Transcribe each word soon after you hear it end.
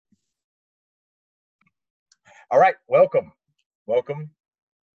All right, welcome, welcome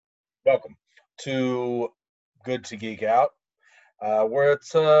to Good to Geek Out, where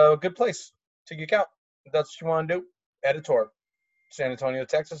it's a good place to geek out. If that's what you want to do. Editor, San Antonio,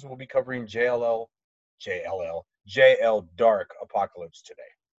 Texas. We'll be covering JL Dark Apocalypse today.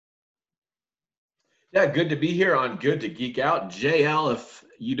 Yeah, good to be here on Good to Geek Out. JL, if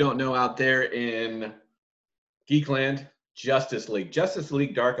you don't know out there in Geekland, Justice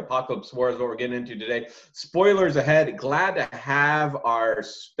League Dark Apocalypse War is what we're getting into today. Spoilers ahead. Glad to have our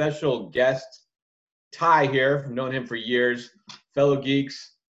special guest, Ty, here. I've known him for years. Fellow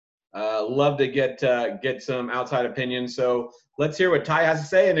geeks. Love to get some outside opinions. So let's hear what Ty has to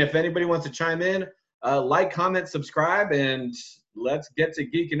say. And if anybody wants to chime in, like, comment, subscribe, and let's get to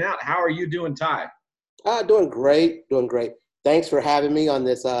geeking out. How are you doing, Ty? Doing great, doing great. Thanks for having me on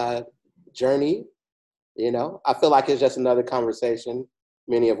this journey. I feel like it's just another conversation,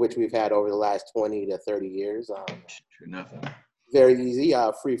 many of which we've had over the last 20 to 30 years. True enough. Very easy,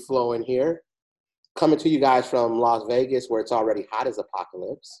 free flowing here. Coming to you guys from Las Vegas, where it's already hot as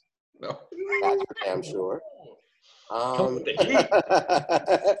apocalypse. No. That's for damn sure. Come with the heat.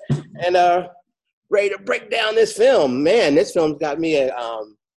 And ready to break down this film. Man, this film's got me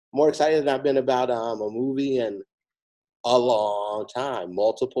more excited than I've been about a movie in a long time.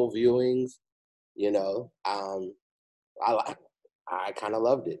 Multiple viewings, I kind of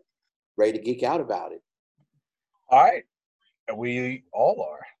loved it. Ready to geek out about it. All right, we all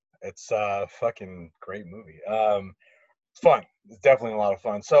are. It's a fucking great movie. Fun. It's definitely a lot of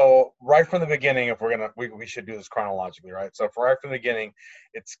fun. So right from the beginning, if we should do this chronologically, right? So right from the beginning,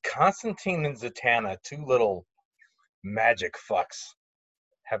 it's Constantine and Zatanna, two little magic fucks,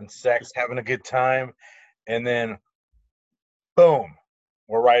 having sex, having a good time, and then boom,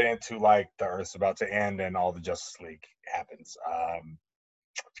 we're right into like the Earth's about to end and all the Justice League happens.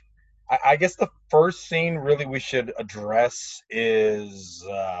 I guess the first scene really we should address is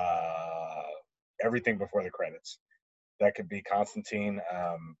everything before the credits. That could be Constantine,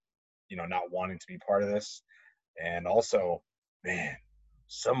 not wanting to be part of this, and also, man,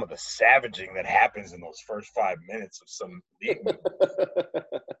 some of the savaging that happens in those first 5 minutes of some League movie.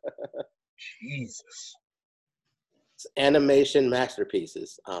 Jesus. It's animation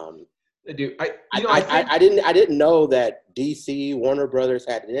masterpieces. Dude, I didn't know that DC Warner Brothers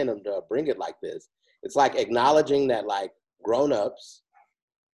had it in them to bring it like this. It's like acknowledging that like grown-ups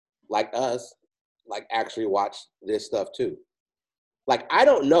like us like actually watch this stuff too. Like I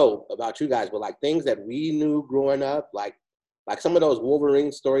don't know about you guys, but like things that we knew growing up, like some of those Wolverine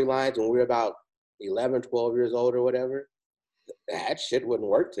storylines when we were about 11, 12 years old or whatever, that shit wouldn't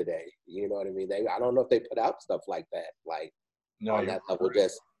work today. You know what I mean? I don't know if they put out stuff like that, like on that level,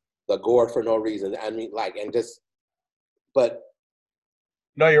 just the gore for no reason. I mean, but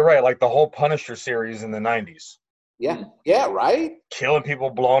no, you're right. Like the whole Punisher series in the 90s. Yeah, right? Killing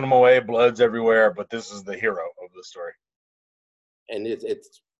people, blowing them away, blood's everywhere, but this is the hero of the story. And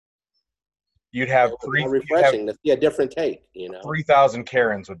it's you'd have refreshing to see a different take, 3,000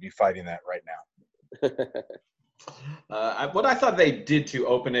 Karens would be fighting that right now. What I thought they did to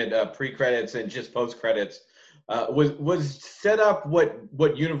open it pre-credits and just post-credits was set up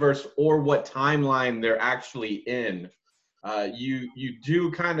what universe or what timeline they're actually in. You do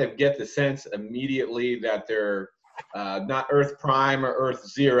kind of get the sense immediately that they're not Earth Prime or Earth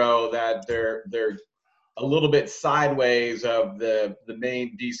Zero, that they're a little bit sideways of the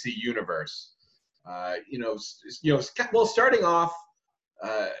main DC universe. Well, starting off,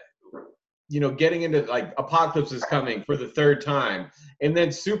 getting into like Apocalypse is coming for the third time, and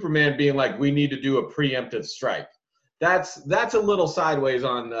then Superman being like, we need to do a preemptive strike. That's a little sideways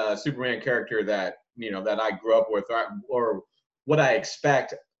on the Superman character that I grew up with, or what I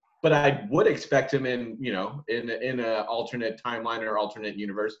expect. But I would expect him in a alternate timeline or alternate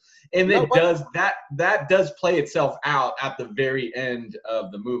universe, and that does play itself out at the very end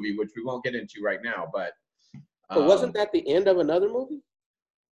of the movie, which we won't get into right now. But wasn't that the end of another movie?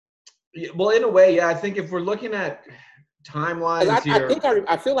 Well, in a way, yeah. I think if we're looking at timelines here,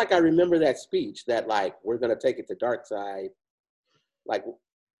 I feel like I remember that speech that like we're gonna take it to dark side, like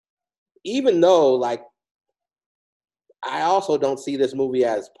even though like. I also don't see this movie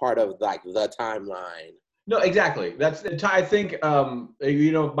as part of like the timeline. No, exactly. I think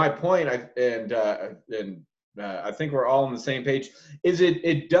my point. I think we're all on the same page. Is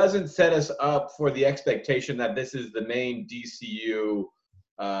it doesn't set us up for the expectation that this is the main DCU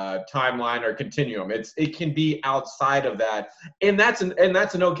timeline or continuum. It can be outside of that, and that's an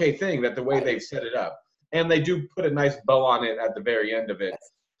okay thing. That the way they've set it up, and they do put a nice bow on it at the very end of it.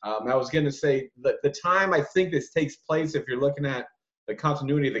 I was going to say that the time I think this takes place, if you're looking at the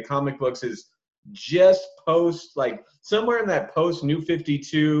continuity of the comic books, is just post, like somewhere in that post New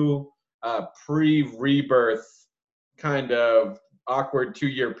 52, pre-rebirth kind of awkward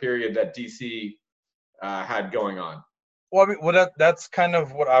 2-year period that DC had going on. Well, I mean, that's kind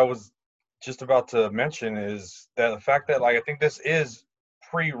of what I was just about to mention, is that the fact that, like, I think this is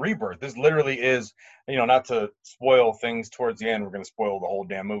pre-rebirth. This literally is, not to spoil things towards the end. We're going to spoil the whole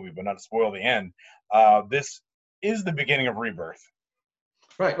damn movie, but not to spoil the end. This is the beginning of rebirth.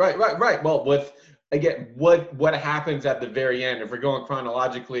 Right. Well, what happens at the very end? If we're going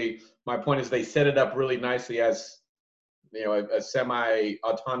chronologically, my point is they set it up really nicely as a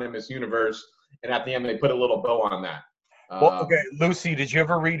semi-autonomous universe, and at the end they put a little bow on that. Well, okay, Lucy, did you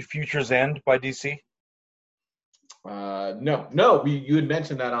ever read Future's End by DC? No. You had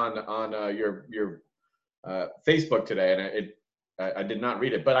mentioned that on your Facebook today, and I did not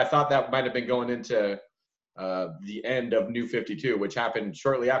read it, but I thought that might have been going into the end of New 52, which happened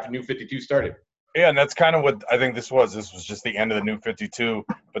shortly after New 52 started. Yeah, and that's kind of what I think this was. This was just the end of the New 52.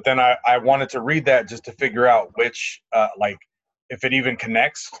 But then I wanted to read that just to figure out which, if it even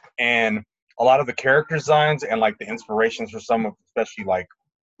connects. And a lot of the character designs and, like, the inspirations for some of, especially, like,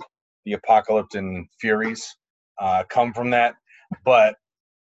 the Apocalypse and Furies come from that. But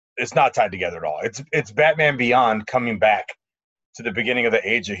it's not tied together at all. It's Batman Beyond coming back to the beginning of the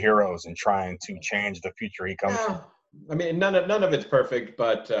Age of Heroes and trying to change the future he comes from. I mean, none of it's perfect,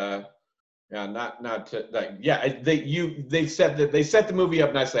 but they set the movie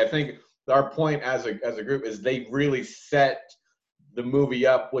up nicely. I think our point as a group is they really set the movie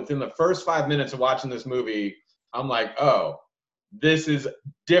up. Within the first 5 minutes of watching this movie, I'm like, oh, this is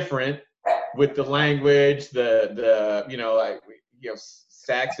different with the language, the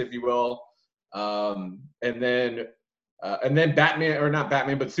sex, if you will, and then Batman, or not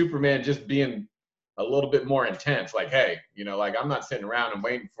Batman, but Superman just being a little bit more intense. Like, hey, like, I'm not sitting around and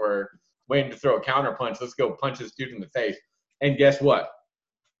waiting to throw a counter punch. Let's go punch this dude in the face. And guess what?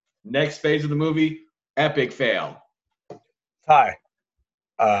 Next phase of the movie, epic fail. Hi.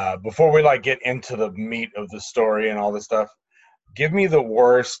 Before we get into the meat of the story and all this stuff, give me the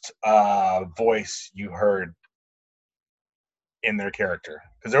worst voice you heard in their character,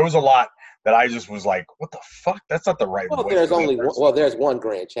 because there was a lot that I just was like, what the fuck? That's not the right voice. There's one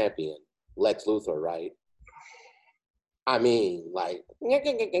grand champion, Lex Luthor, right? I mean, like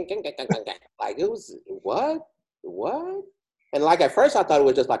it was what? And like at first I thought it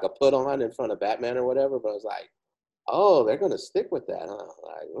was just like a put on in front of Batman or whatever, but I was like, oh, they're gonna stick with that, huh?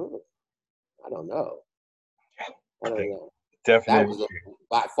 Like, I don't know. Definitely. That was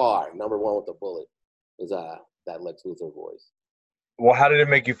by far number one with the bullet was that Lex Luthor voice. Well, how did it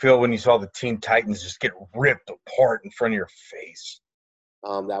make you feel when you saw the Teen Titans just get ripped apart in front of your face?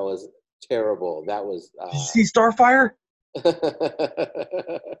 That was terrible. That was. Did you see Starfire?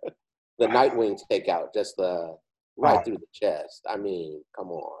 The Nightwing takeout, just right through the chest. I mean,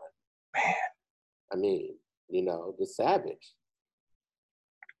 come on, man. I mean, the savage.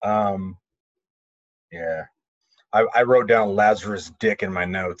 Yeah, I wrote down Lazarus Dick in my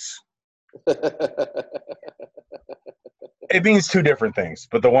notes. It means two different things,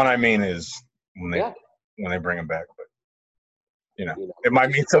 but the one I mean is when they bring him back. But it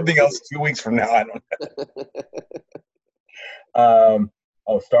might mean something else 2 weeks from now. I don't know.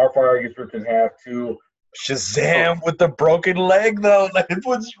 Starfire gets ripped in half too. Shazam with the broken leg though, like it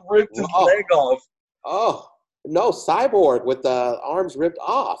was ripped his leg off. Oh no, Cyborg with the arms ripped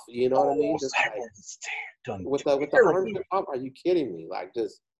off. You know what I mean? Just done with the arms ripped off. Are you kidding me? Like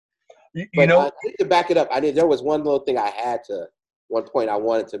just. I need to back it up. There was one little thing one point I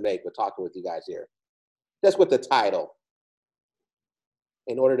wanted to make with talking with you guys here. Just with the title.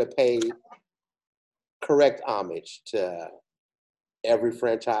 In order to pay correct homage to every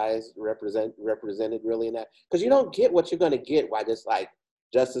franchise represented really in that. Because you don't get what you're going to get by just like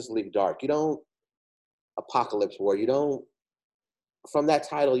Justice League Dark. You don't Apocalypse War. You don't, from that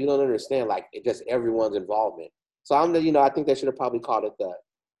title, you don't understand like just everyone's involvement. So I think they should have probably called it the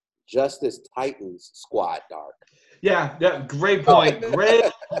Justice Titans Squad Dark. Yeah, great point. Great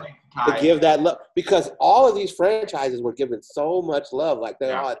point. To give that love, because all of these franchises were given so much love, like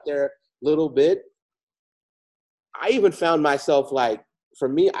they're all at their little bit. I even found myself like, for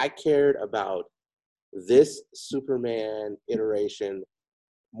me, I cared about this Superman iteration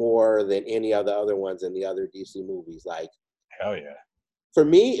more than any of the other ones in the other DC movies. Like, hell yeah. For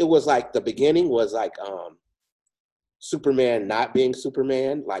me, it was like the beginning was like Superman not being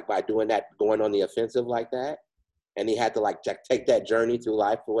Superman, like by doing that, going on the offensive like that. And he had to like take that journey through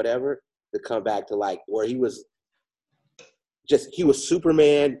life or whatever to come back to like where he was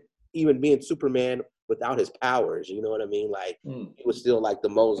Superman, even being Superman without his powers. You know what I mean? Like he was still like the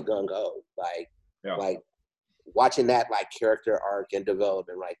most gung ho. Like watching that like character arc and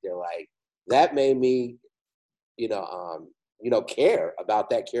development right there, like that made me, care about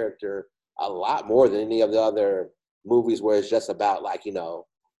that character a lot more than any of the other movies where it's just about like,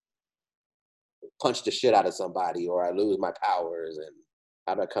 punch the shit out of somebody or I lose my powers and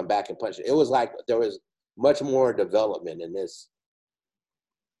how do I come back and punch it. It was like there was much more development in this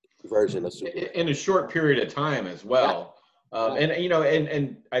version of Superman. In a short period of time as well.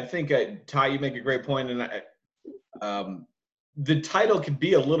 And I think, Ty, you make a great point. And the title could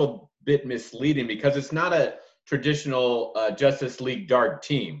be a little bit misleading because it's not a traditional Justice League Dark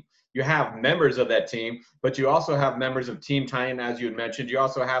team. You have members of that team, but you also have members of Teen Titan, as you had mentioned. You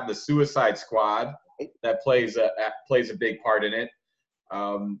also have the Suicide Squad that plays a big part in it.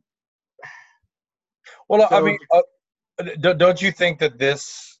 Don't you think that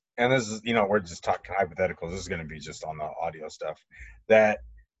this, and this is, we're just talking hypotheticals, this is going to be just on the audio stuff, that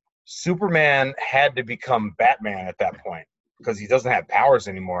Superman had to become Batman at that point because he doesn't have powers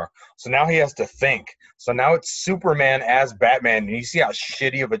anymore. So now he has to think. So now it's Superman as Batman. And you see how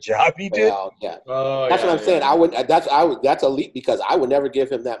shitty of a job he did? Well, yeah. That's what I'm saying. That's a leap because I would never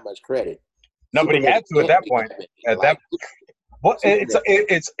give him that much credit. No, but he had to at that point. Well,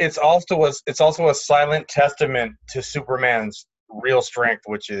 it's also a silent testament to Superman's real strength,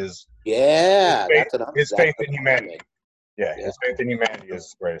 which is his faith in humanity. Yeah, his faith in humanity is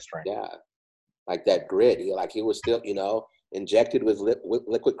his greatest strength. Yeah, like that grit. He was still, injected with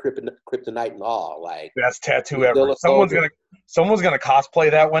liquid kryptonite and all. Like best tattoo ever. Someone's gonna cosplay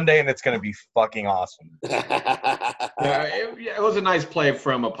that one day, and it's gonna be fucking awesome. It was a nice play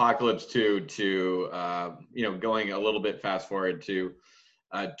from Apocalypse 2 to going a little bit fast forward to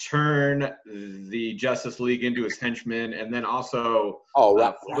turn the Justice League into his henchmen, and then also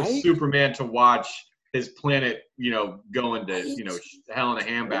for Superman to watch his planet, go into hell in a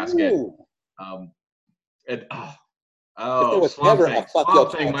handbasket.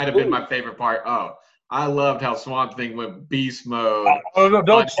 Swamp Thing might have been my favorite part. I loved how Swamp Thing went beast mode.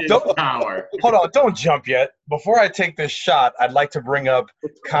 Don't power. Hold on, don't jump yet. Before I take this shot, I'd like to bring up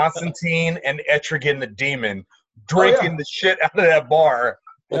Constantine and Etrigan the Demon drinking the shit out of that bar.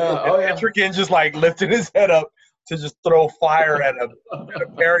 Etrigan just like lifting his head up to just throw fire at a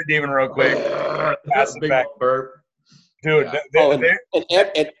parrot demon real quick. Pass it back. Burp. Dude,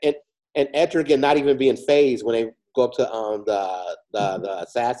 and Etrigan not even being phased when they go up to the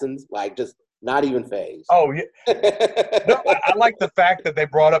assassins, like just not even phased. Oh yeah. No, I like the fact that they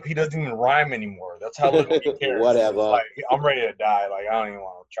brought up he doesn't even rhyme anymore. That's how little he cares. Whatever. Like, I'm ready to die. Like I don't even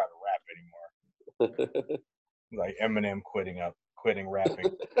want to try to rap anymore. Like Eminem quitting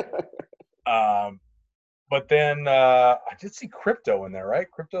rapping. But then I did see Crypto in there, right?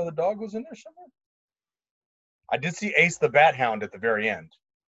 Crypto the dog was in there somewhere. I did see Ace the Bat Hound at the very end.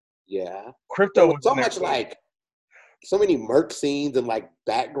 Yeah. Crypto was so much like so many murk scenes and like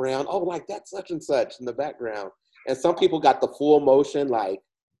background. Oh, like that's such and such in the background. And some people got the full motion like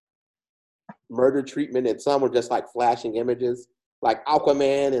murder treatment, and some were just like flashing images. Like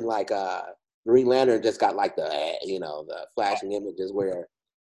Aquaman and like Green Lantern just got like the the flashing images where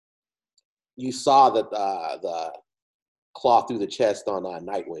you saw the claw through the chest on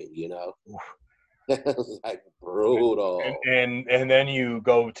Nightwing. It was like brutal. And then you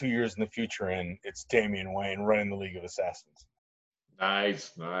go 2 years in the future, and it's Damian Wayne running the League of Assassins.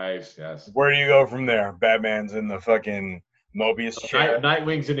 Nice, yes. Where do you go from there? Batman's in the fucking Mobius chair.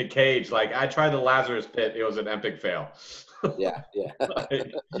 Nightwing's in a cage. Like I tried the Lazarus Pit, it was an epic fail. Yeah.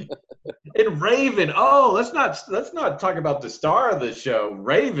 And Raven. Oh, let's not talk about the star of the show,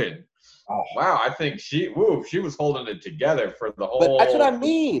 Raven. Oh wow, I think she was holding it together for the whole. But that's what I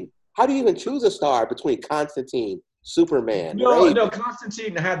mean. How do you even choose a star between Constantine, Superman? No,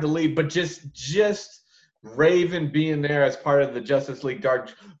 Constantine had the lead, but just Raven being there as part of the Justice League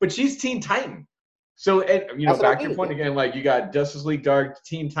Dark. But she's Teen Titan. So, back to your point again, like you got Justice League Dark,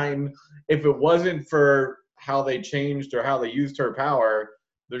 Teen Titan. If it wasn't for how they changed or how they used her power,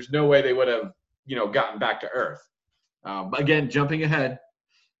 there's no way they would have, gotten back to Earth. Again, jumping ahead.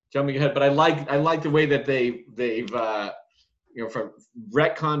 But I like the way that they've from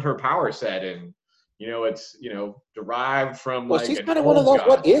retconned her power set, and it's derived from well, she's kind of one of those.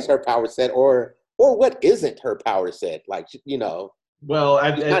 What is her power set, or what isn't her power set? Like well,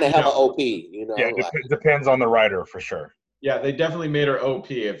 she's kind of hella OP. Yeah, it depends on the writer for sure. Yeah, they definitely made her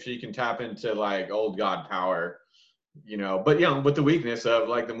OP if she can tap into like old god power. But with the weakness of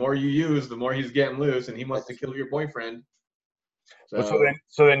like the more you use, the more he's getting loose, and he wants to kill your boyfriend. So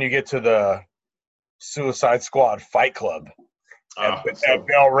then you get to the Suicide Squad Fight Club. at, Oh, at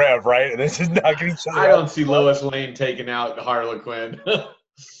Bell Rev, right? And this is knocking each other I out. don't see Lois Lane taking out Harlequin.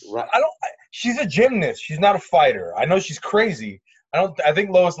 Right. She's a gymnast. She's not a fighter. I know she's crazy. I think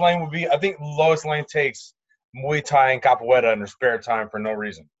Lois Lane would be. I think Lois Lane takes Muay Thai and capoeira in her spare time for no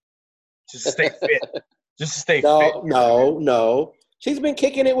reason. Just to stay fit. Just to stay fit. No. She's been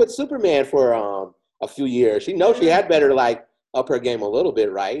kicking it with Superman for a few years. She knows she had better like up her game a little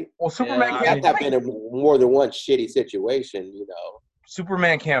bit, right? Well, Superman Yeah, She can't has to fight. have been in more than one shitty situation, you know.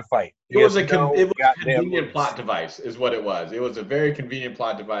 Superman can't fight. it was a convenient moves. plot device, is what it was. It was a very convenient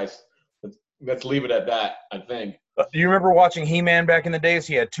plot device. Let's leave it at that, I think. Do you remember watching He-Man back in the days?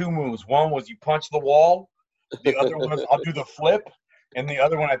 He had two moves. One was you punch the wall. The other was I'll do the flip. And the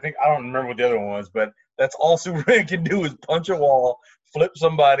other one, I don't remember what the other one was, but that's all Superman can do is punch a wall, flip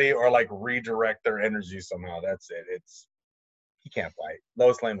somebody, or like redirect their energy somehow. That's it. He can't fight.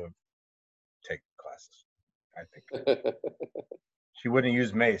 Lois Lane would take classes, I think. She wouldn't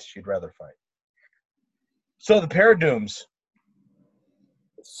use mace. She'd rather fight. So the Paradooms.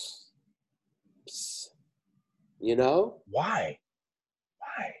 You know? Why?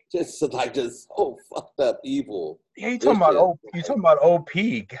 Just so fucked up evil. Yeah, you talking about OP. You talking about OP.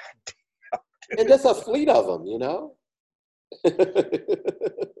 God damn. And just a fleet of them, you know?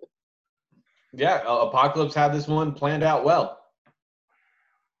 Yeah, Apocalypse had this one planned out well.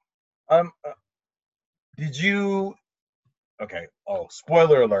 Did you? Okay. Oh,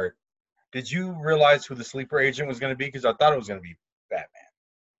 spoiler alert. Did you realize who the sleeper agent was going to be? Because I thought it was going to be Batman.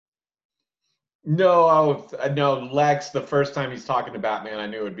 No, Lex. The first time he's talking to Batman, I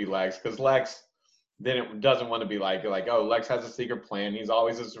knew it would be Lex because Lex doesn't want to be like, oh, Lex has a secret plan. He's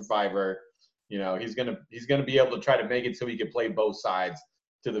always a survivor. You know, he's gonna be able to try to make it so he can play both sides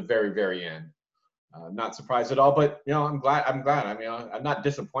to the very, very end. Not surprised at all, but you know, I'm glad. I mean, I'm not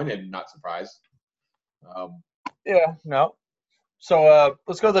disappointed, not surprised. Yeah. No. So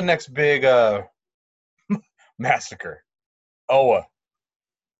let's go to the next big massacre. Oa.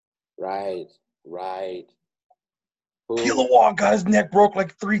 Right. Kilowog got his neck broke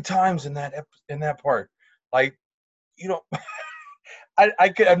like 3 times in that part. Like, you know,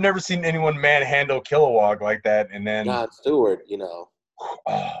 I've never seen anyone manhandle Kilowog like that. And then John Stewart, you know,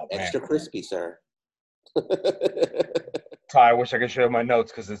 extra crispy, sir. Ty, I wish I could show my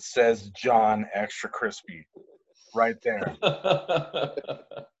notes because it says John extra crispy right there.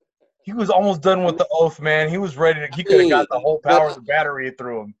 He was almost done with the oath, man. He was ready to. He could have got the whole power of the battery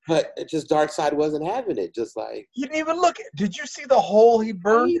through him. But just Darkseid wasn't having it. Just like you didn't even look. Did you see the hole he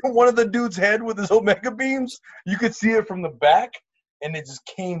burned in one of the dude's head with his Omega beams? You could see it from the back, and it just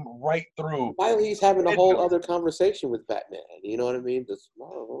came right through. While he's having a whole other conversation with Batman, you know what I mean? Just.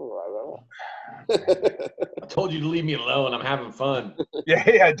 I told you to leave me alone. I'm having fun.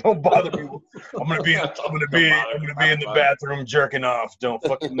 Yeah, don't bother me. I'm gonna be in the bathroom jerking off. Don't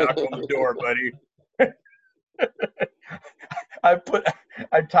fucking knock on the door, buddy.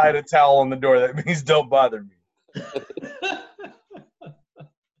 I tied a towel on the door. That means don't bother me.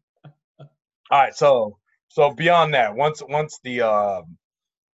 All right, so beyond that, once the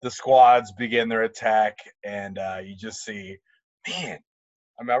squads begin their attack, and you just see, man.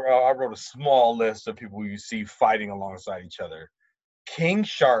 I mean, I wrote a small list of people you see fighting alongside each other: King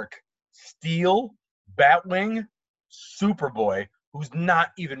Shark, Steel, Batwing, Superboy, who's not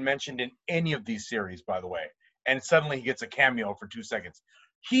even mentioned in any of these series, by the way. And suddenly he gets a cameo for 2 seconds.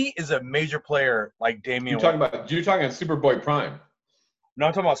 He is a major player like Damian. You're talking Superboy Prime. No,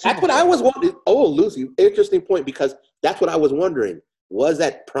 I'm talking about Superboy. That's what I was wondering. Oh, Lucy, interesting point, because that's what I was wondering. Was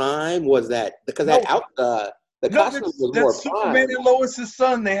that Prime? Was that because the costume was more Superman Prime. and Lois's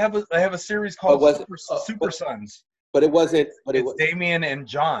son. They have a series called Super Sons. But it wasn't. But it's Damian and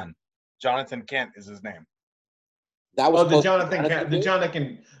John. Jonathan Kent is his name. That was the Jonathan Kent.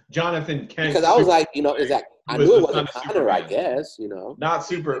 Because I was like, you know, is that? I knew it wasn't Connor, I guess, you know. Not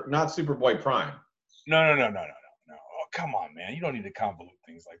Superboy Prime. No. Oh, come on, man. You don't need to convolute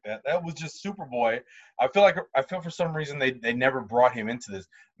things like that. That was just Superboy. I feel for some reason they never brought him into this.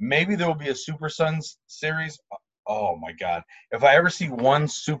 Maybe there will be a Super Sons series. Oh my God. If I ever see one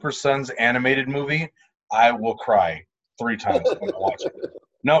Super Sons animated movie, I will cry 3 times when I watch it.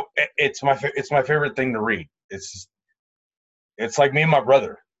 No, it's my favorite thing to read. It's like me and my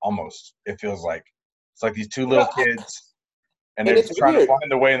brother, almost. It feels like. It's like these 2 little kids, and they're trying to find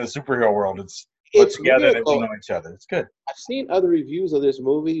their way in the superhero world. It's together and we know each other. It's good. I've seen other reviews of this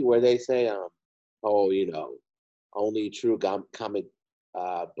movie where they say, you know, only true comic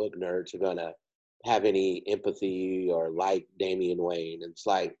book nerds are gonna have any empathy or like Damian Wayne. It's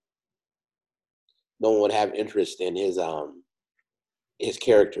like no one would have interest in his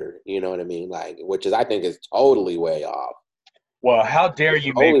character. You know what I mean? Like, which is I think is totally way off. Well, how dare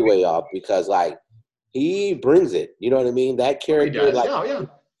you make Totally way off because like he brings it. You know what I mean? That He character does. like Oh yeah.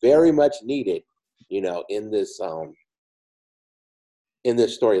 very much needed. In this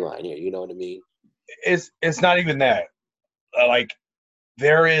storyline here. You know what I mean? it's not even that. Like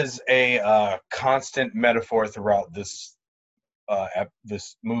there is a constant metaphor throughout this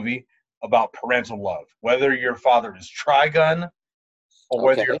movie about parental love. Whether your father is Trigun or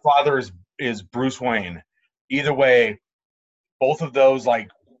whether your Okay. father is Bruce Wayne, either way, both of those like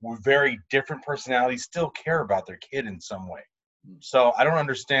were very different personalities still care about their kid in some way. So I don't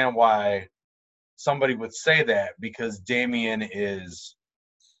understand why somebody would say that because Damien is,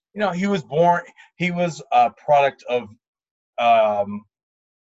 he was a product of um,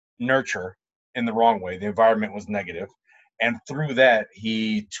 nurture in the wrong way. The environment was negative, and through that,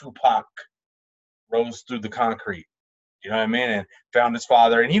 he Tupac rose through the concrete. You know what I mean? And found his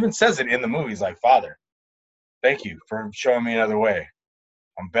father, and he even says it in the movie. He's like, "Father, thank you for showing me another way.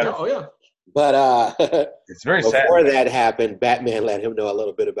 I'm better." Yeah, oh yeah. But It's very sad. before that happened, Batman let him know a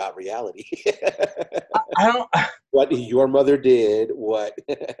little bit about reality. I don't. What your mother did, what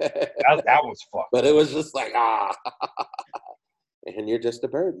That was fucked. but it was just like and you're just a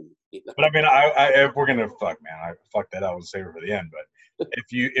burden. You know? But I mean, if we're gonna fuck that. I would save it for the end. But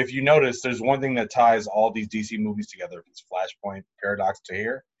if you notice, there's one thing that ties all these DC movies together. If it's Flashpoint Paradox to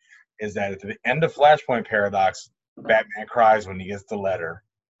here, is that at the end of Flashpoint Paradox, Batman cries when he gets the letter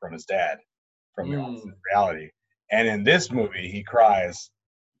from his dad, from the opposite reality. And in this movie, he cries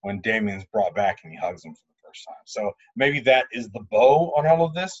when Damien's brought back and he hugs him for the first time. So maybe that is the bow on all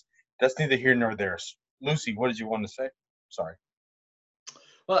of this. That's neither here nor there. Lucy, what did you want to say? Sorry.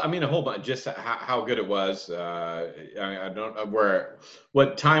 Well, I mean, a whole bunch. Just how good it was. I don't know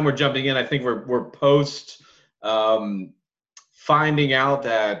what time we're jumping in. I think we're post finding out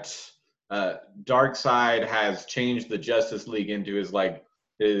that Darkseid has changed the Justice League into his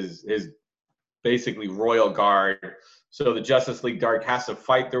basically royal guard. So the Justice League Dark has to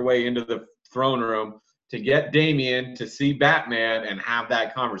fight their way into the throne room to get Damien to see Batman and have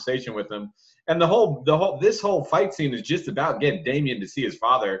that conversation with him. And this whole fight scene is just about getting Damien to see his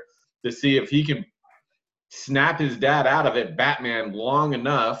father, to see if he can snap his dad out of it, Batman, long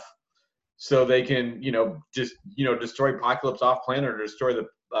enough so they can, destroy Apocalypse off planet or destroy the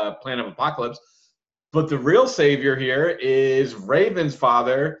planet of Apocalypse. But the real savior here is Raven's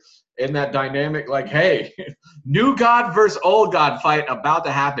father in that dynamic, like, hey, new God versus old God fight about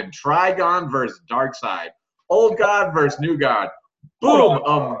to happen. Trigon versus Darkseid. Old God versus new God.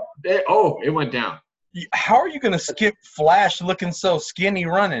 Boom. It went down. How are you going to skip Flash looking so skinny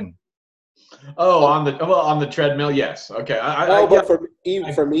running? Oh, on the treadmill, yes. Okay.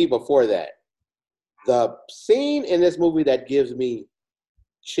 For me, before that, the scene in this movie that gives me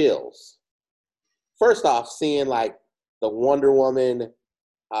chills. First off, seeing like the Wonder Woman,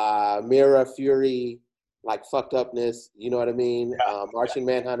 Mira Fury, like fucked upness, you know what I mean? Martian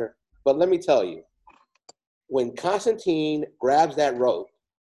Manhunter. But let me tell you, when Constantine grabs that rope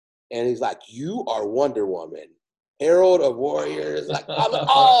and he's like, "You are Wonder Woman, Herald of Warriors," like,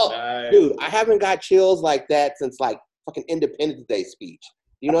 nice. Dude, I haven't got chills like that since like fucking Independence Day speech.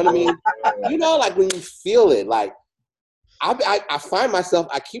 You know what I mean? Like when you feel it, like I find myself,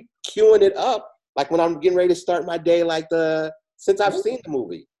 I keep queuing it up, like when I'm getting ready to start my day, since I've seen the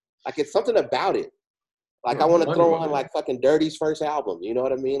movie, like it's something about it. Like I want to throw on like fucking Dirty's first album. You know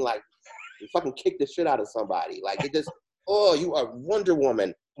what I mean? Like you fucking kick the shit out of somebody. Like it just, you are Wonder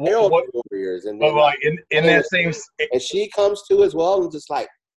Woman, Herald of Warriors, and then in that same, and she comes to as well, and just like,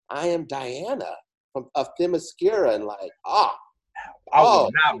 I am Diana of Themyscira, and like, I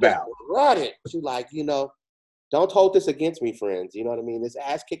was not bow. Run it. She like, don't hold this against me, friends. You know what I mean? This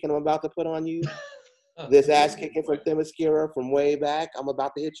ass kicking I'm about to put on you, this ass kicking from Themyscira from way back, I'm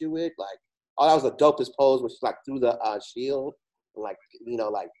about to hit you with, like, that was the dopest pose, which like threw the shield, and like,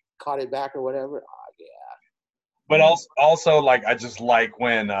 like caught it back or whatever. Oh yeah. But also like I just like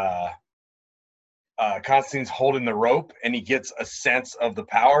when Constantine's holding the rope and he gets a sense of the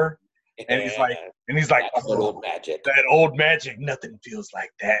power, and he's like, that old magic, nothing feels like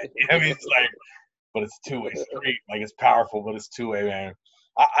that. You know what I mean? It's like, but it's two-way street. Like it's powerful, but it's two-way, man.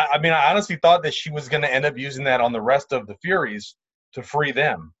 I mean, I honestly thought that she was going to end up using that on the rest of the Furies to free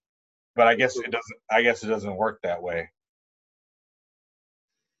them, but I guess it doesn't. I guess it doesn't work that way.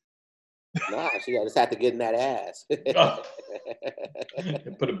 Nah, she just had to get in that ass.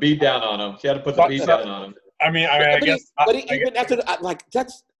 Put a beat down on him. She had to put the beat down on him. I mean, I guess. Even after,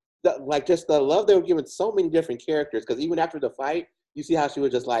 that's just the love they were giving so many different characters. Because even after the fight, you see how she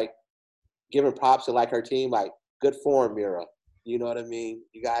was just like giving props to like her team, like good form, Mira. You know what I mean?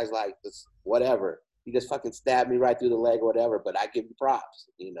 You guys like this, whatever. You just fucking stabbed me right through the leg or whatever, but I give you props,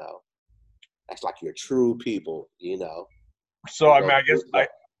 you know. That's like your true people, you know. So I mean,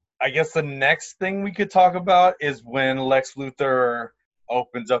 I guess the next thing we could talk about is when Lex Luthor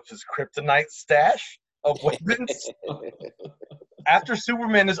opens up his kryptonite stash of weapons. After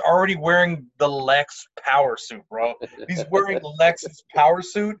Superman is already wearing the Lex power suit, bro. He's wearing Lex's power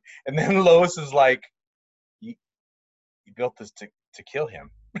suit, and then Lois is like, "You built this to kill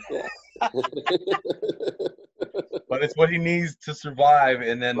him." But it's what he needs to survive,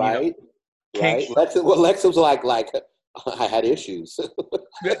 and then right, King, right. Lex was like I had issues.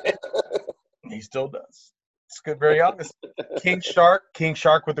 He still does. It's good, very honest. King Shark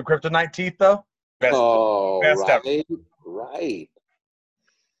with the kryptonite teeth, though. Best right, ever. right.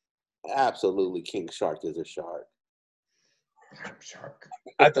 Absolutely, King Shark is a shark. Shark.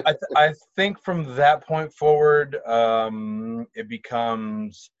 I think from that point forward, it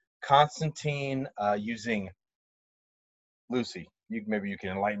becomes Constantine using Lucy. Maybe you can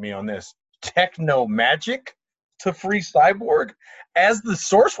enlighten me on this. Techno magic to free Cyborg as the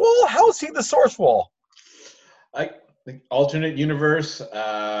Source Wall. How is he the Source Wall? Like the alternate universe.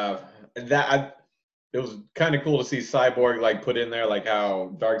 It was kind of cool to see Cyborg like put in there, like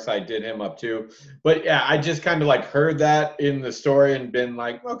how Darkseid did him up too. But yeah, I just kind of like heard that in the story and been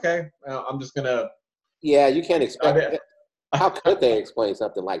like, okay, I'm just gonna. Yeah, you can't expect it. How could they explain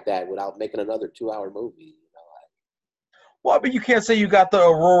something like that without making another 2-hour movie? You know, well, but you can't say you got the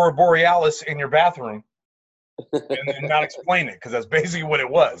Aurora Borealis in your bathroom and then not explain it, because that's basically what it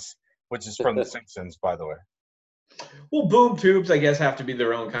was, which is from The Simpsons, by the way. Well, boom tubes, I guess, have to be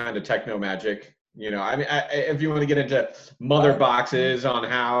their own kind of techno magic. You know, I mean, if you want to get into mother boxes on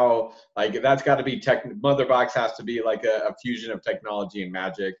how, like, that's got to be mother box has to be like a fusion of technology and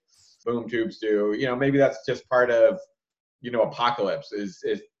magic. Boom tubes do. You know, maybe that's just part of, Apocalypse is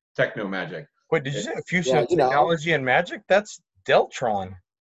techno magic. Wait, did you say a fusion of technology and magic? That's Deltron.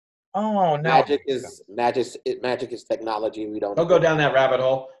 Oh no! Magic is technology. We don't. Don't go down that rabbit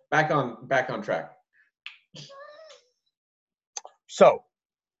hole. Back on track. So,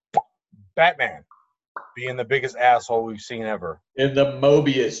 Batman being the biggest asshole we've seen ever. In the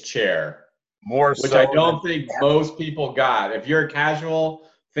Mobius chair. Which I don't think most people got. If you're a casual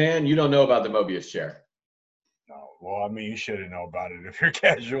fan, you don't know about the Mobius chair. No, well, I mean, you shouldn't know about it if you're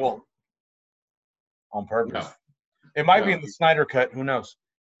casual. On purpose. No. It might be in the Snyder cut. Who knows?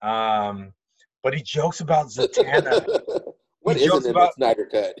 But he jokes about Zatanna. What isn't in the Snyder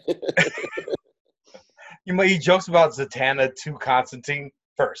cut? He jokes about Zatanna to Constantine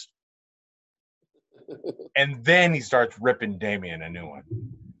first. And then he starts ripping Damian a new one.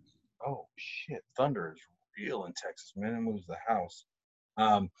 Oh, shit. Thunder is real in Texas, man. It moves the house.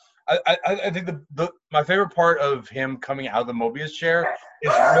 I think my favorite part of him coming out of the Mobius chair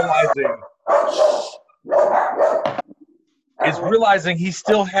is realizing he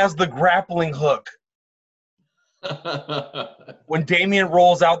still has the grappling hook. When Damian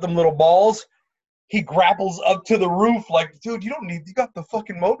rolls out them little balls, he grapples up to the roof like, dude, you got the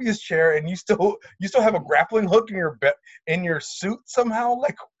fucking Mobius chair and you still have a grappling hook in your suit somehow?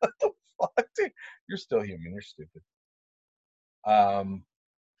 Like, what the fuck, dude? You're still human. You're stupid.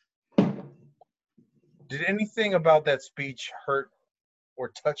 Did anything about that speech hurt or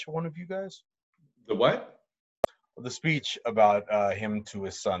touch one of you guys? The what? The speech about him to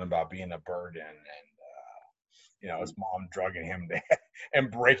his son about being a burden and his mom drugging him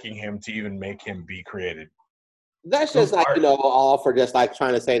and breaking him to even make him be created. That's just like, all for just like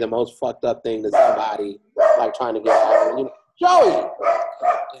trying to say the most fucked up thing to somebody, like trying to get out. Joey!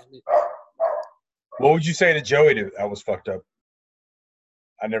 What would you say to Joey that was fucked up?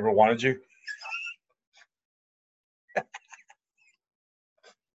 I never wanted you?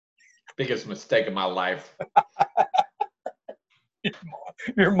 Biggest mistake of my life.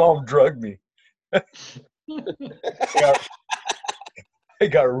 Your mom drugged me. I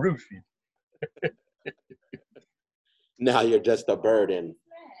got roofied. Now you're just a burden.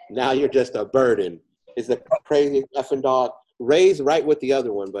 It's a crazy effing dog. Ray's right with the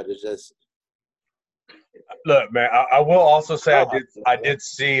other one, but it's just. Look, man. I will also say I did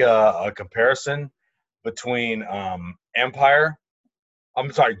see a comparison between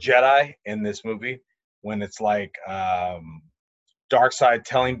Jedi in this movie when it's like Darkseid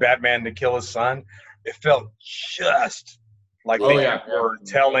telling Batman to kill his son. It felt just like they were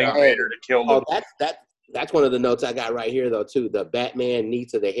telling Vader to kill Luke. That's one of the notes I got right here, though, too. The Batman knee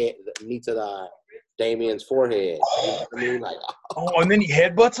to the Damian's forehead. You know what I mean? Like, and then he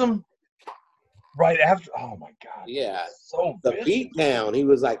headbutts him right after. Oh, my God. Yeah. So the beat down. He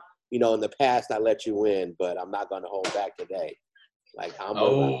was like, in the past I let you win, but I'm not going to hold back today. Like I'm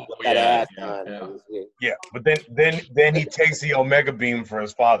Oh, gonna put that yeah, ass on. Yeah, but then he takes the Omega Beam for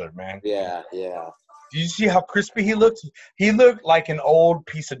his father, man. Yeah. Do you see how crispy he looked? He looked like an old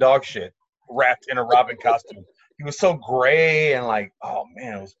piece of dog shit wrapped in a Robin costume. He was so gray and like, oh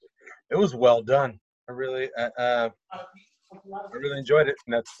man, it was well done. I really enjoyed it,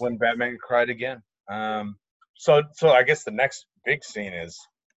 and that's when Batman cried again. So I guess the next big scene is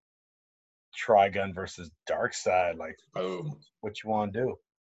Trigun versus Darkseid. Like, Boom. what you want to do?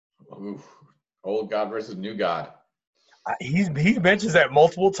 Oof. Old God versus new God. He mentions that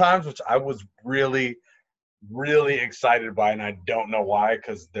multiple times, which I was really, really excited by, and I don't know why,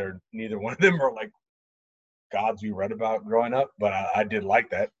 because they're neither one of them are like gods we read about growing up. But I did like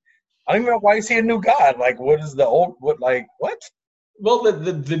that. I don't even know why is he a new god. Like, what is the old what? Well,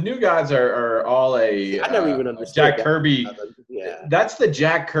 the new gods are all I never even understood Jack that. Kirby. Yeah. That's the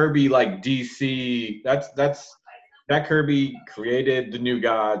Jack Kirby like DC. That's Jack Kirby created the new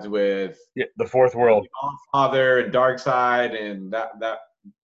gods with The fourth world. Father and Darkseid and that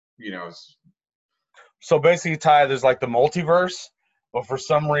you know. So basically, Ty, there's like the multiverse, but for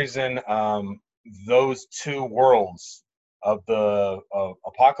some reason, those two worlds of the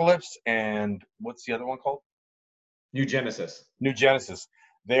Apocalypse and what's the other one called? New Genesis. New Genesis.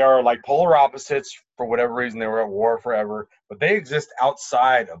 They are like polar opposites for whatever reason. They were at war forever, but they exist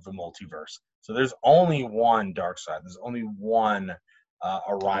outside of the multiverse. So there's only one Darkseid. There's only one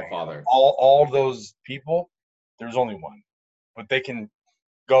Orion. Father. All those people, there's only one, but they can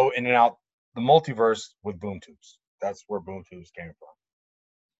go in and out the multiverse with boom tubes. That's where boom tubes came from.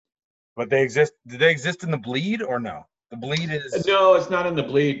 But they exist. Did they exist in the Bleed or no? The Bleed is No, it's not in the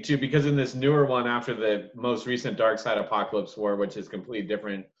Bleed too, because in this newer one after the most recent Darkseid Apocalypse War, which is completely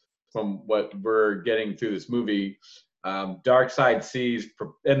different from what we're getting through this movie, Darkseid sees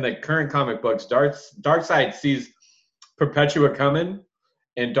in the current comic books, Darkseid sees Perpetua coming,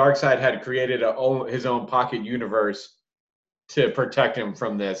 and Darkseid had created his own pocket universe to protect him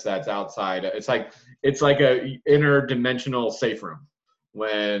from this. That's outside. It's like a interdimensional safe room.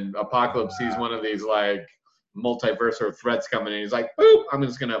 When Apocalypse sees one of these like multiversal threats coming in, he's like, boop, I'm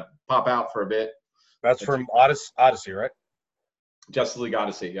just gonna pop out for a bit. That's from Odyssey, right? Justice League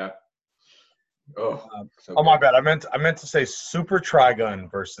Odyssey, yeah. My bad. I meant to say Super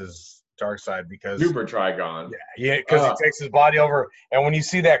Trigun versus Darkseid because Super Trigon. Yeah, because he takes his body over, and when you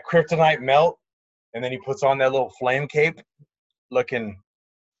see that kryptonite melt, and then he puts on that little flame cape, looking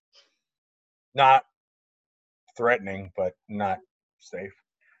not threatening, but not safe.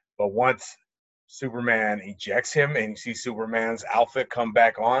 But once Superman ejects him and you see Superman's outfit come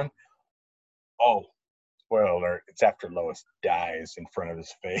back on, oh, spoiler alert, it's after Lois dies in front of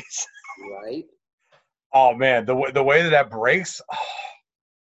his face. Right. Oh, man, the way that breaks. Oh.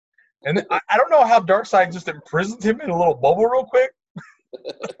 And I don't know how Darkseid just imprisoned him in a little bubble real quick.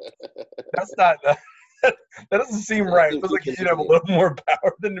 That's not that doesn't seem right. It feels like he should have a little more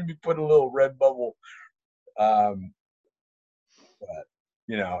power than to be put in a little red bubble. But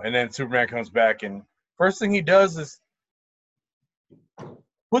and then Superman comes back, and first thing he does is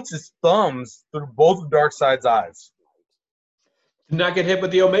puts his thumbs through both of Darkseid's eyes. Did not get hit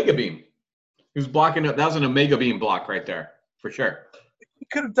with the Omega Beam. He was blocking it. That was an Omega Beam block right there, for sure. He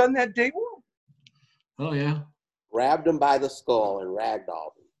could have done that day one. Oh, yeah. Grabbed him by the skull and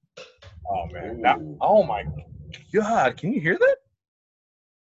ragdolled him. Oh, man. Oh, my God. Can you hear that?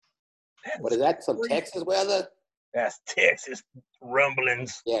 What is that? Some Texas weather? That's Texas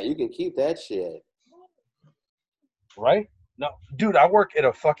rumblings. Yeah, you can keep that shit. Right? No, dude, I work at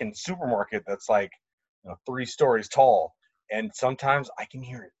a fucking supermarket that's like 3 stories tall, and sometimes I can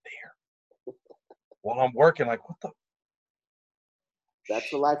hear it there. While I'm working, like, what the? That's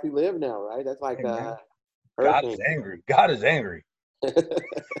the life we live now, right? That's like God is angry. God is angry.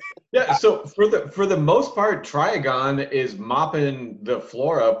 Yeah, so for the most part, Trigon is mopping the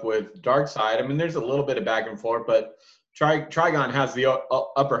floor up with Darkseid. I mean, there's a little bit of back and forth, but Trigon has the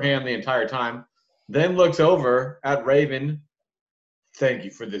upper hand the entire time. Then looks over at Raven. Thank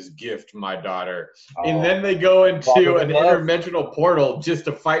you for this gift, my daughter. And then they go into an interdimensional portal just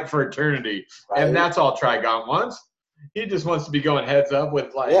to fight for eternity. Right. And that's all Trigon wants. He just wants to be going heads up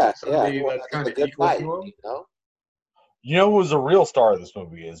with somebody that's kind of equal to him. You know who was the real star of this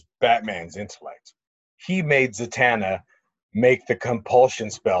movie is Batman's intellect. He made Zatanna make the compulsion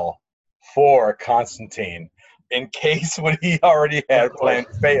spell for Constantine in case what he already had planned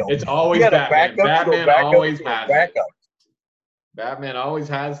failed. It's always Batman. Batman always has backup. Batman always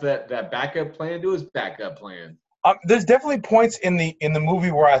has that backup plan to his backup plan. There's definitely points in the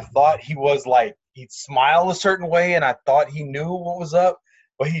movie where I thought he was like he'd smile a certain way, and I thought he knew what was up.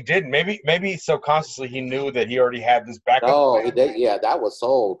 But he didn't. Maybe subconsciously he knew that he already had this backup. No, that was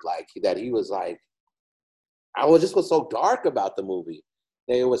sold. Like that, he was like, was so dark about the movie.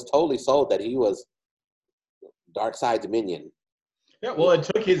 It was totally sold that he was Dark Side Dominion. Yeah, well, it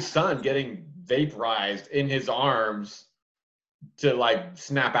took his son getting vaporized in his arms to like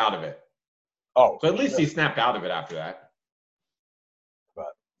snap out of it. Oh, so at least he snapped out of it after that.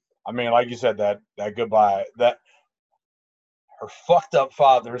 But I mean, like you said, that goodbye, that her fucked up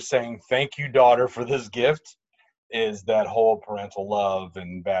father saying thank you, daughter, for this gift is that whole parental love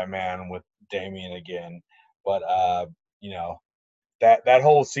and Batman with Damian again. But you know, that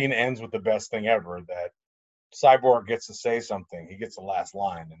whole scene ends with the best thing ever. That Cyborg gets to say something. He gets the last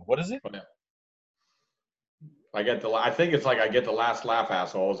line, and what is it? I think it's like I get the last laugh,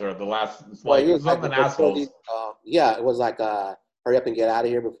 assholes, or the last something assholes. Yeah, it was like hurry up and get out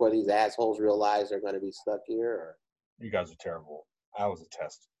of here before these assholes realize they're going to be stuck here. Or... You guys are terrible. That was a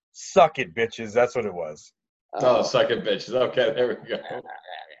test. Suck it, bitches. That's what it was. Suck it, bitches. Okay, there we go.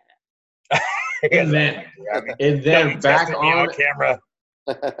 and then back on camera.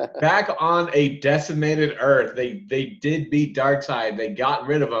 Back on a decimated Earth, they did beat Darkseid. They got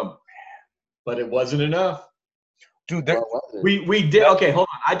rid of him, but it wasn't enough. Dude, we did. Okay, hold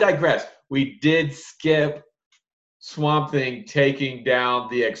on. I digress. We did skip Swamp Thing taking down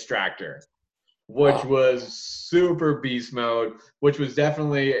the Extractor, which was super beast mode, which was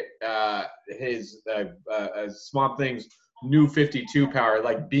definitely his Swamp Thing's new 52 power,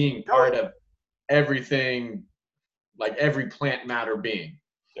 like being part of everything, like every plant matter being.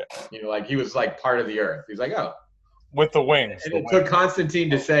 Yeah. You know, like he was like part of the Earth. He's like, oh. With the wings. And it took Constantine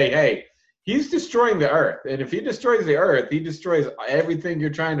to say, hey, he's destroying the Earth. And if he destroys the Earth, he destroys everything you're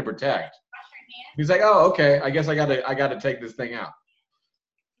trying to protect. He's like, oh, okay, I guess I gotta take this thing out.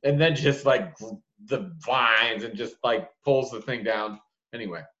 And then just like the vines and just like pulls the thing down.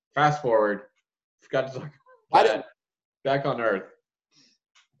 Anyway, fast forward. Forgot to talk about that. Back on Earth.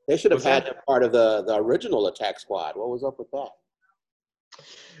 They should have had him part of the original attack squad. What was up with that?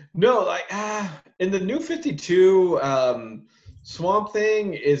 No, like in the new 52, Swamp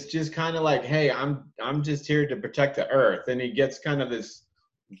Thing is just kind of like, hey, I'm just here to protect the Earth, and he gets kind of this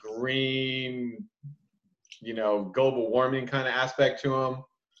green, you know, global warming kind of aspect to him.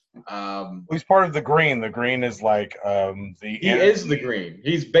 He's part of the green. The green is like he is the green.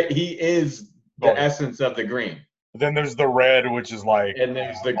 He is the essence of the green. Then there's the red, which is like, and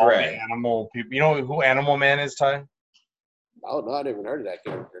there's the gray. The animal people. You know who Animal Man is, Ty? Oh no, I haven't even heard of that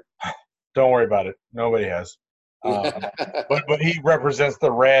character. Don't worry about it. Nobody has. But he represents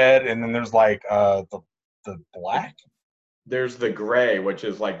the red, and then there's like the black. There's the gray, which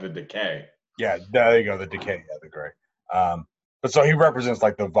is like the decay. Yeah, there you go. The decay, yeah, the gray. But so he represents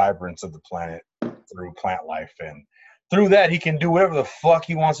like the vibrance of the planet through plant life, and through that he can do whatever the fuck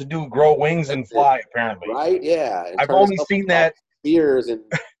he wants to do, grow wings and fly. Apparently, right? Yeah. I've only seen that spears and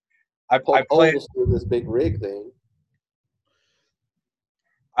I played through this big rig thing.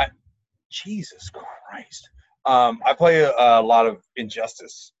 Jesus Christ. I play a lot of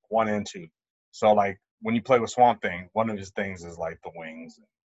Injustice 1 and 2. So like when you play with Swamp Thing, one of his things is like the wings.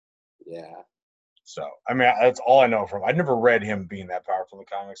 Yeah. So I mean that's all I know from. I never read him being that powerful in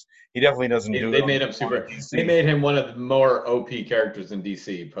the comics. He definitely doesn't do. They made him super. They made him one of the more OP characters in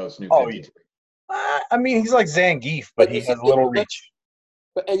DC post New 52. I mean he's like Zangief, but he has a little reach.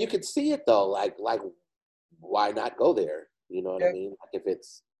 But and you can see it though, like why not go there? You know what I mean? Like if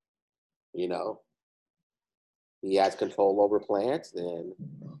it's, you know, he has control over plants, then.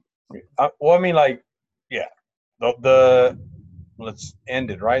 Well, I mean, like, yeah, the let's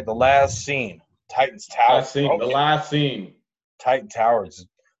end it right. The last scene, Titan's Tower. The last scene. Titan Towers.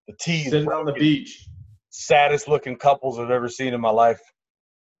 The tease. Sitting on the beach. Saddest looking couples I've ever seen in my life.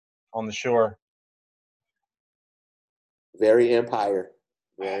 On the shore. Very Empire.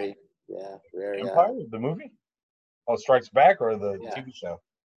 Very. Empire, the movie. Oh, Strikes Back or the TV show?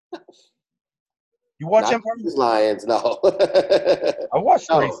 You watch Empire? Lions, no. I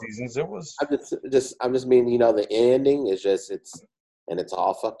watched 3 seasons. It was. I'm just meaning, you know, the ending is just it's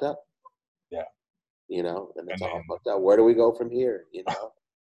all fucked up. Yeah. You know, and it's all fucked up. Where do we go from here? You know.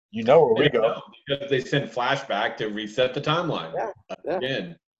 You know where we go because they send flashback to reset the timeline. Yeah.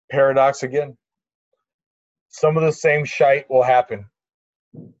 Again. Paradox again. Some of the same shite will happen.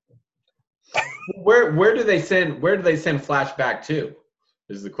 Where do they send flashback to?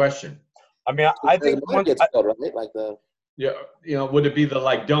 Is the question. I mean, I think right? Like the you know, would it be the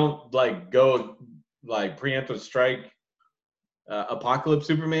like don't like go like preemptive strike Apocalypse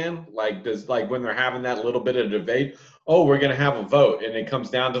Superman? Like does like when they're having that little bit of debate, oh, we're gonna have a vote and it comes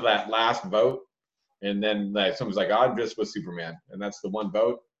down to that last vote And then like someone's like, I'm just with Superman, and that's the one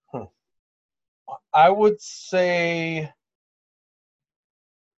vote. I would say,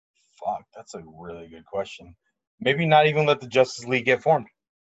 fuck, that's a really good question. Maybe not even let the Justice League get formed.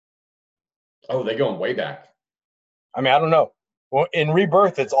 Oh, they're going way back. I mean, I don't know. Well, in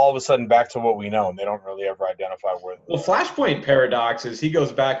Rebirth, it's all of a sudden back to what we know, and they don't really ever identify where. Well, Flashpoint paradox is he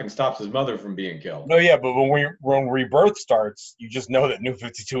goes back and stops his mother from being killed. No, yeah, but when Rebirth starts, you just know that New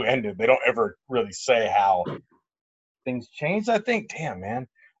 52 ended. They don't ever really say how things changed. I think, damn, man.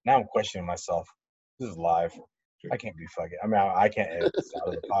 Now I'm questioning myself. This is live. I can't be fucking. I mean, I can't edit this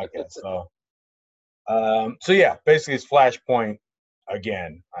out of the podcast. So yeah, basically it's Flashpoint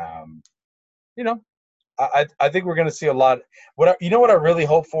again. You know, I think we're gonna see a lot. You know what I really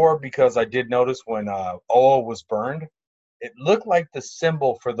hope for, because I did notice when Oa was burned, it looked like the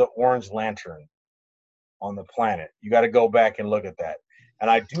symbol for the Orange Lantern on the planet. You got to go back and look at that. And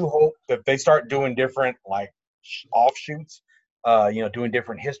I do hope that they start doing different like offshoots, doing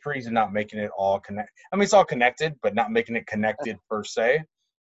different histories and not making it all connect. I mean, it's all connected, but not making it connected per se.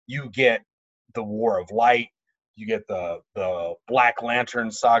 You get the War of Light. You get the Black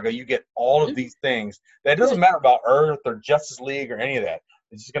Lantern saga. You get all of these things. That doesn't matter about Earth or Justice League or any of that.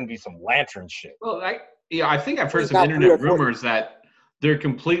 It's just going to be some lantern shit. Well, I think I've heard some internet rumors that they're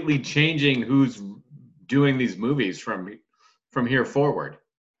completely changing who's doing these movies from here forward.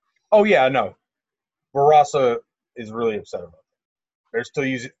 Oh yeah, I know. Barasa is really upset about that. They're still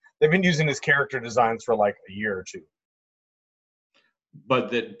using. They've been using his character designs for like a year or two.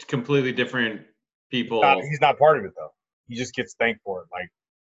 But the completely different people. He's not part of it though. He just gets thanked for it, like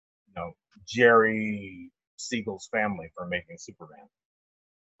Jerry Siegel's family for making Superman.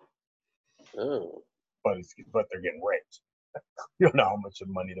 Oh. But they're getting raked. You don't know how much of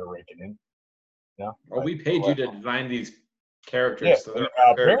money they're raking in. No. Well, we paid you to design these characters. Yeah, so they're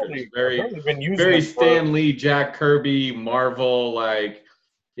apparently been using very them Stan Lee, Jack Kirby, Marvel. Like,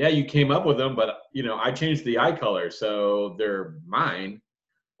 yeah, you came up with them, but I changed the eye color, so they're mine.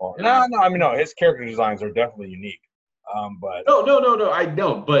 Well, no. I mean, no. His character designs are definitely unique. But no. I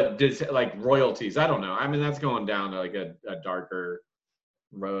know, but just like royalties, I don't know. I mean, that's going down to like a darker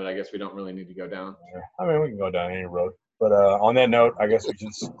road. I guess we don't really need to go down. I mean, we can go down any road. But on that note, I guess we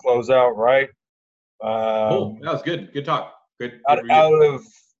just close out, right? Cool. That was good. Good talk. Good. Out of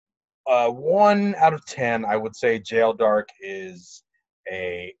 1 out of 10, I would say Jail Dark is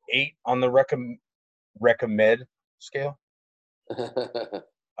a 8 on the recommend scale.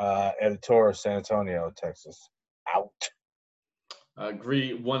 Editor, San Antonio, Texas. Out.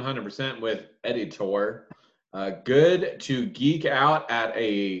 Agree 100% with Editor. Good to geek out at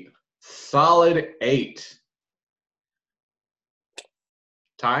a solid 8.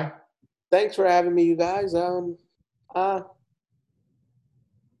 Ty? Thanks for having me, you guys.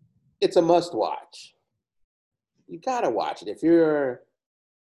 It's a must watch. You gotta watch it. If you're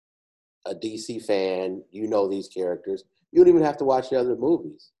a DC fan, you know these characters. You don't even have to watch the other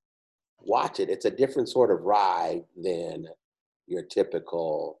movies. Watch it. It's a different sort of ride than your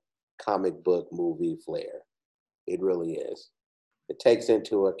typical comic book movie flair. It really is. It takes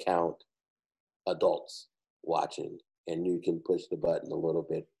into account adults watching, and you can push the button a little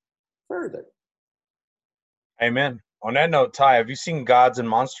bit further. Amen. On that note, Ty, have you seen Gods and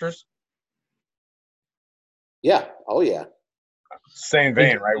Monsters? Yeah. Oh, yeah. Same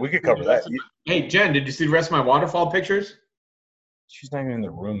vein, right? We could cover that. Hey, Jen, did you see the rest of my waterfall pictures? She's not even in the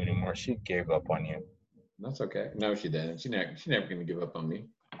room anymore. She gave up on you. That's okay. No, she didn't. She's never going to give up on me.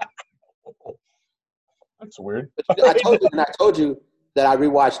 That's weird. I told you that I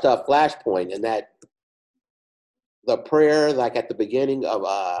rewatched Flashpoint, and that the prayer, like at the beginning of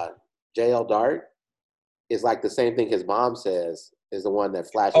J.L. Dart, is like the same thing his mom says is the one that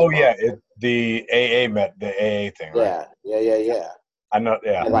flashes. Oh yeah, the AA thing, right? Yeah. I know.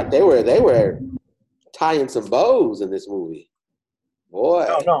 Yeah. And like they were tying some bows in this movie. Boy.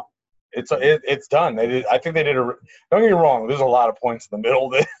 No. It's done. They did. I think they did a. Don't get me wrong. There's a lot of points in the middle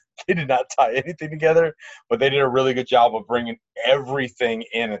that they did not tie anything together, but they did a really good job of bringing everything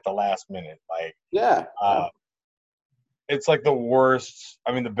in at the last minute. Like it's like the worst.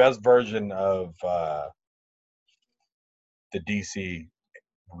 I mean, the best version of the DC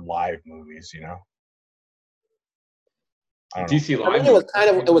live movies. DC live. I mean,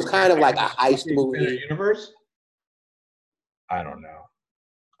 it was kind of like a heist movie. Universe. I don't know.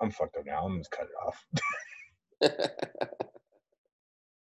 I'm fucked up now. I'm just cut it off.